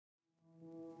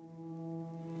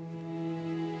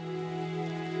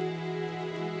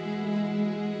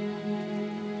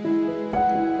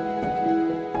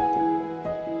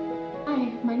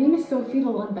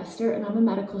Lalonde-Bester and I'm a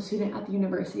medical student at the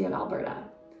University of Alberta.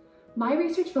 My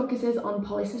research focuses on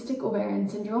polycystic ovarian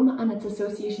syndrome and its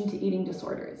association to eating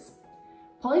disorders.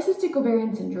 Polycystic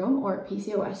ovarian syndrome, or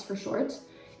PCOS for short,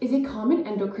 is a common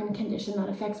endocrine condition that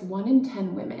affects 1 in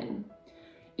 10 women.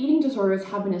 Eating disorders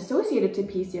have been associated to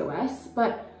PCOS,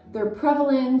 but their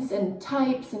prevalence and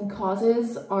types and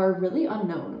causes are really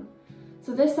unknown.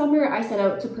 So this summer I set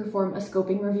out to perform a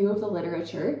scoping review of the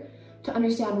literature to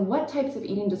understand what types of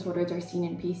eating disorders are seen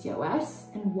in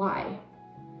PCOS and why.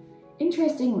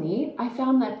 Interestingly, I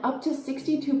found that up to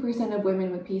 62% of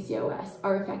women with PCOS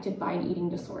are affected by an eating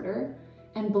disorder,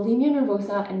 and bulimia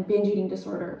nervosa and binge eating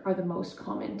disorder are the most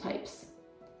common types.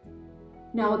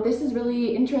 Now, this is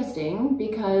really interesting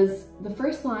because the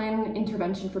first-line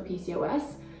intervention for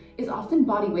PCOS is often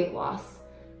body weight loss,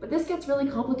 but this gets really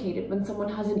complicated when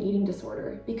someone has an eating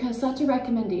disorder because such a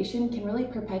recommendation can really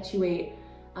perpetuate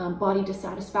body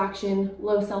dissatisfaction,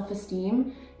 low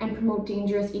self-esteem, and promote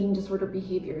dangerous eating disorder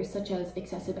behaviors such as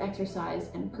excessive exercise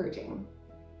and purging.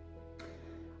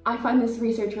 I find this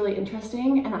research really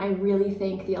interesting, and I really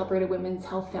thank the Alberta Women's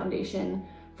Health Foundation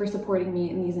for supporting me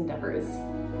in these endeavors.